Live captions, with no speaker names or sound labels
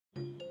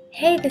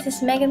Hey, this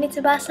is Megami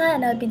Tsubasa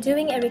and I'll be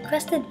doing a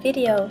requested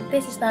video.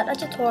 This is not a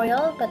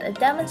tutorial but a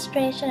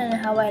demonstration on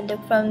how I look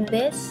from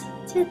this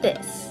to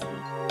this.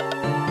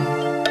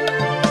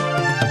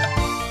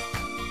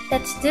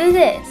 Let's do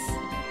this!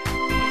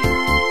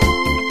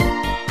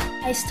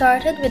 I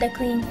started with a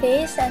clean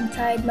face and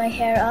tied my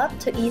hair up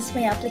to ease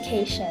my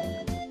application.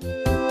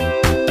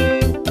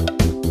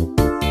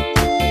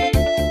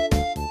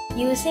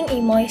 Using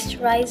a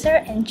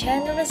moisturizer and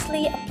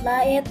generously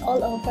apply it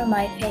all over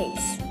my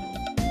face.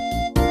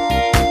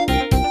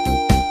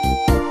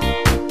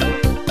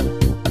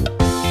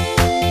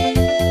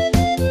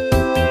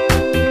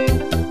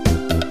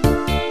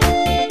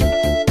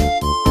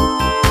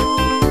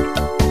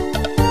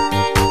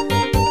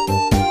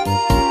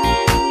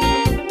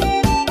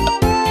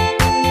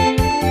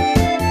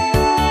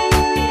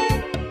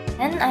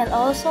 I'll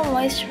also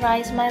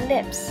moisturize my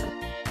lips.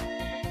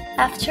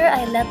 After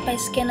I let my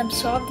skin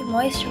absorb the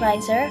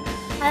moisturizer,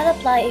 I'll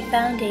apply a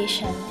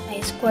foundation.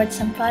 I squirt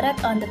some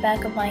product on the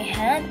back of my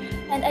hand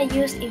and I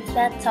used a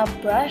flat top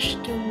brush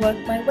to work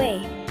my way.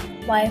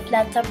 Why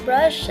flat top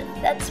brush?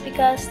 That's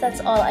because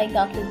that's all I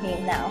got with me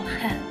now.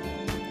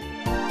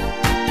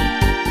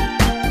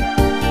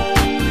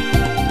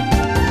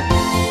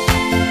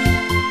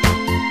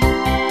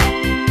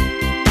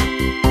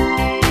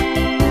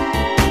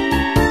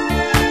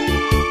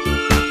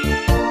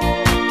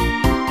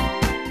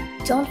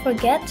 Don't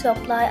forget to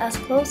apply as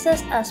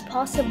closest as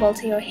possible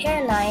to your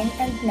hairline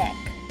and neck.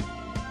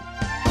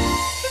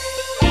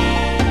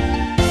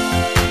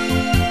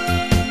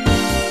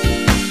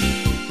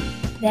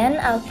 Then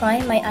I'll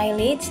prime my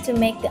eyelids to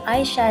make the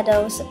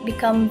eyeshadows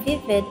become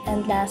vivid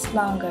and last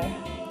longer.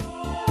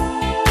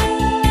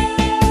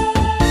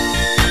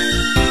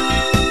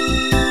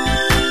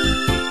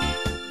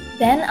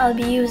 Then I'll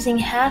be using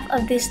half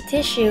of this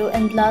tissue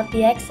and blot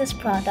the excess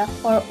product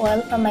or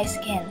oil from my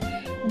skin.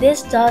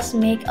 This does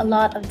make a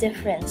lot of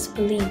difference,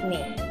 believe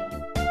me.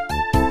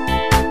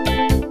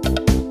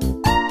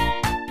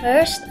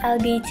 First, I'll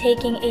be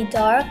taking a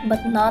dark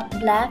but not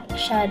black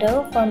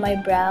shadow for my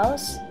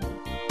brows.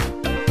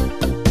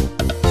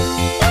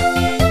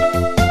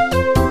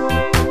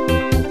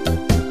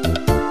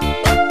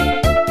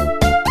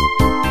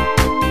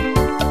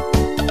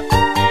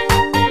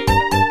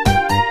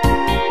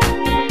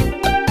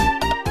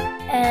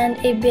 And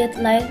a bit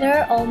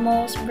lighter,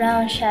 almost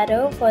brown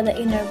shadow for the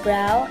inner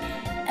brow.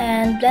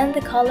 And blend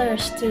the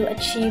colors to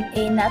achieve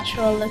a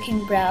natural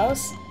looking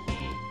brows.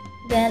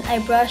 Then I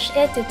brush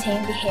it to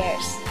tame the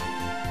hairs.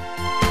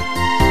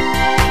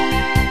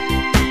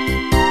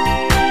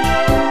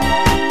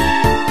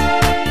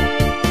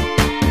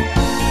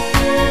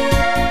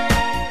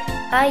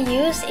 I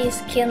use a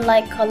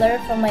skin-like color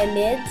for my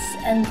lids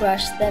and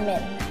brush them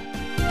in.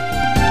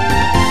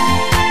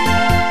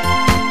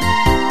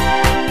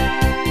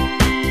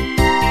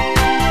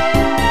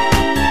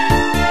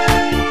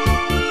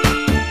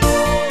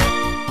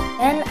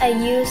 I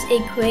use a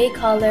gray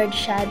colored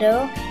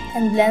shadow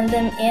and blend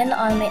them in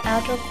on my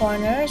outer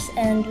corners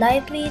and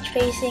lightly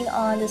tracing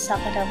on the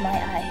socket of my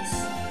eyes.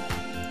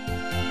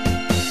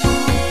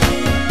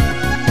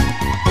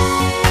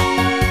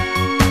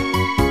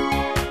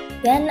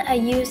 Then I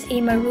use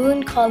a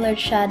maroon colored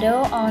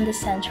shadow on the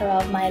center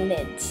of my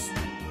lids.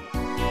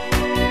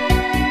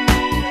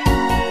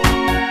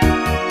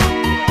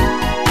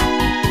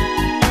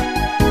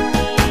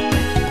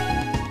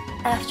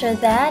 After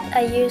that,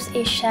 I use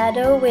a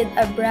shadow with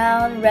a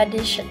brown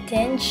reddish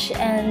tinge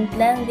and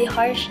blend the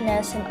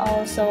harshness and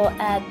also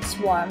adds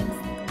warmth.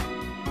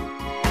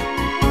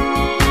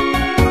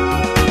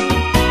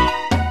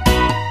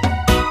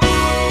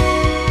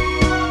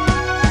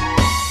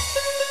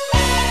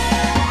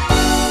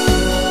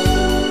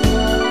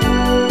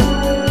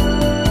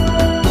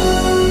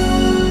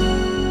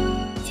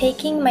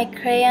 Taking my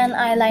crayon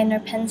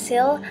eyeliner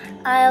pencil,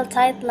 I'll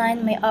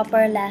tightline my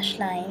upper lash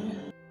line.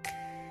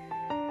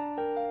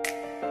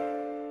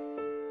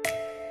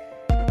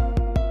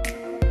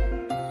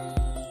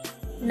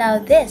 Now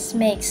this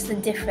makes the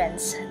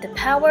difference, the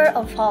power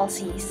of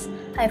falsies.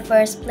 I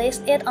first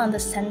placed it on the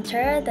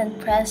center, then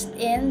pressed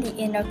in the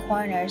inner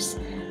corners.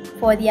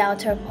 For the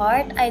outer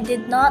part, I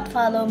did not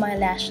follow my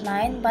lash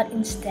line, but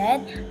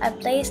instead, I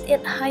placed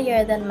it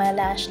higher than my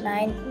lash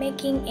line,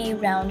 making a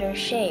rounder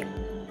shape.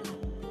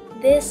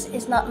 This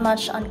is not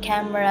much on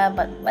camera,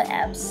 but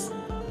whatevs.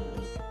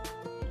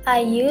 I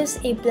use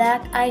a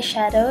black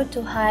eyeshadow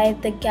to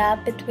hide the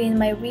gap between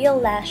my real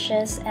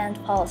lashes and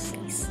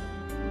falsies.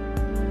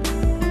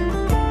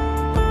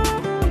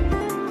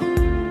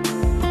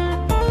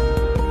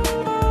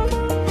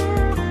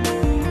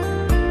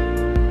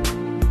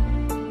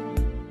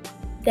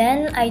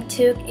 Then I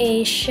took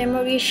a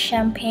shimmery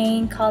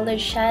champagne colored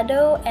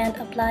shadow and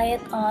apply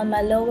it on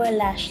my lower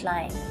lash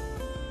line.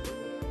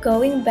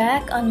 Going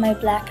back on my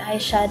black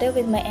eyeshadow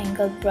with my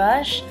angled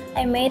brush,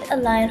 I made a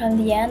line from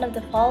the end of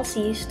the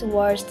falsies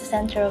towards the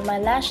center of my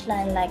lash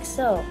line like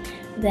so,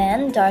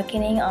 then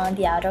darkening on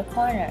the outer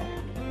corner.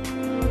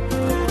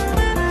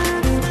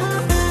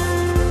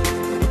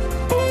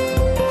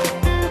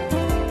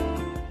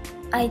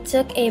 I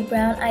took a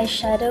brown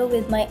eyeshadow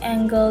with my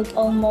angled,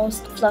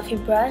 almost fluffy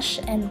brush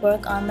and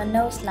work on my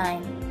nose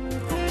line.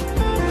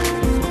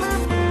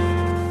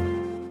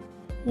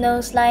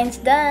 Nose line's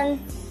done!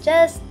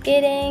 Just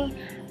kidding!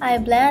 I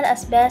blend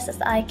as best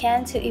as I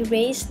can to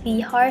erase the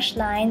harsh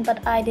line,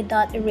 but I did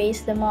not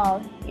erase them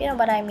all. You know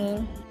what I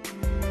mean?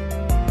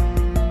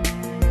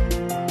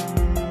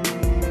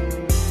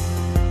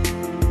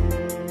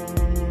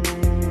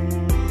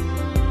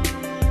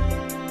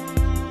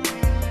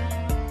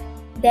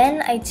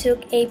 Then I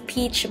took a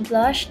peach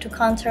blush to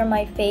contour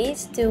my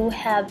face to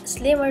have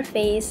slimmer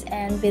face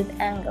and with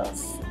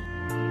angles.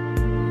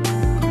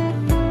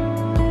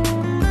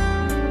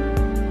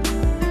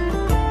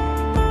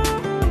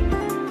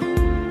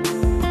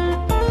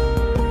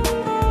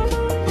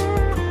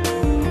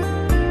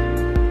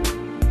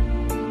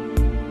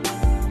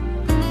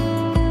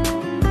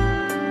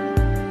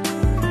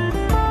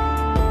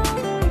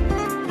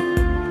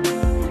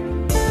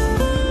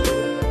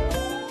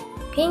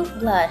 Pink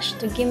blush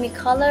to give me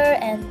color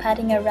and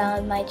patting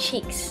around my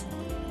cheeks.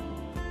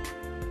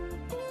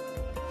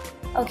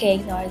 Okay,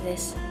 ignore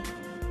this.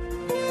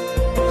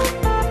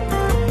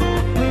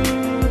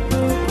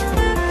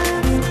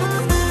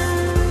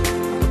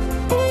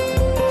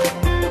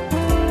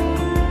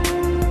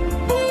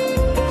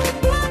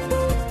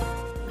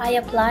 I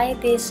apply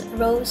this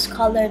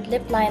rose-colored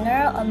lip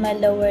liner on my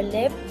lower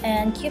lip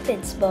and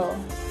Cupid's bow.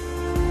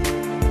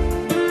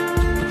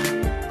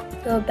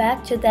 Go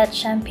back to that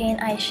champagne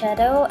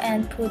eyeshadow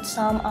and put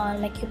some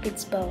on my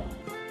Cupid's bow.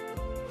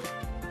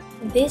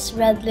 This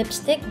red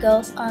lipstick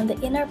goes on the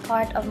inner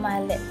part of my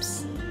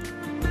lips.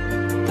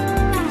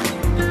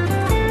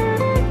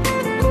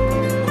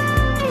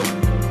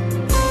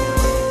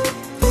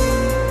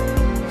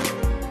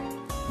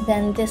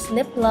 Then this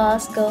lip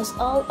gloss goes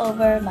all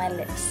over my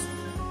lips.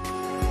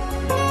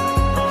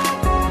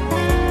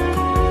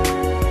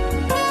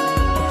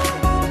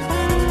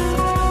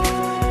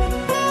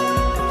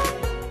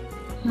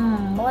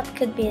 What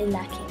could be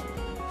lacking?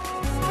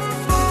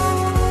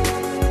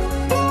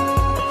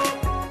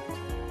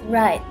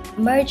 Right,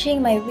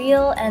 merging my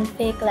real and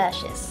fake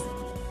lashes.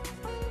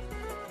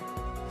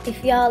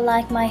 If y'all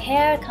like my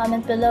hair,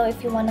 comment below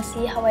if you wanna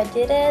see how I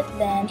did it.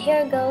 Then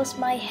here goes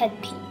my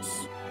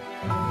headpiece.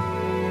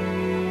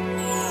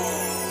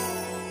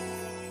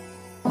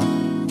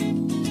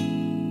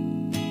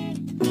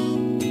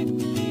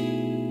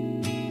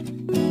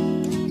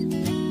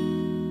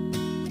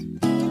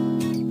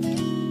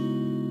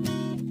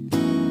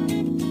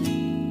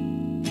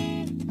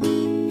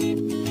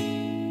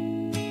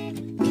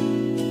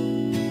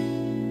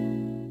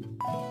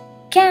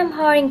 Cam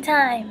whoring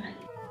time!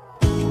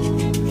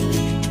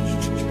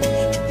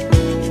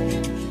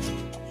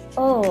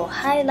 Oh,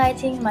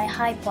 highlighting my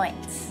high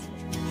points.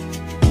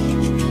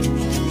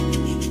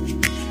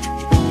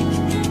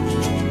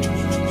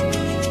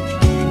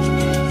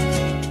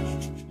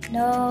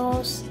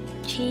 Nose,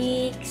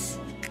 cheeks,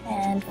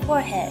 and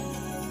forehead.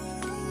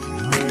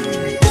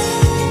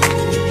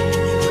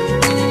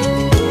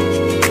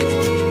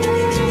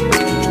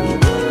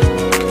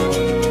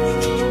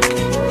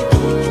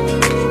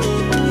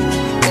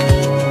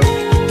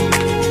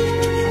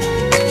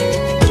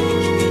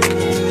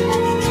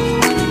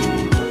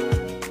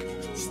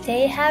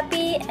 Stay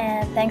happy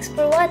and thanks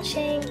for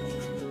watching!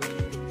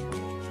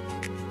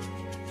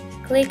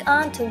 Click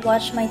on to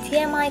watch my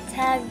TMI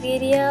tag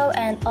video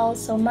and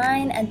also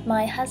mine and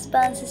my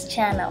husband's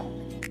channel.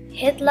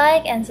 Hit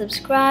like and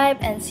subscribe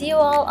and see you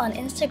all on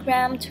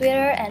Instagram,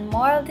 Twitter, and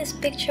more of this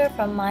picture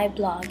from my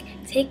blog.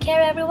 Take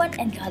care everyone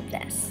and God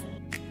bless.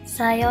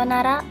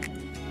 Sayonara!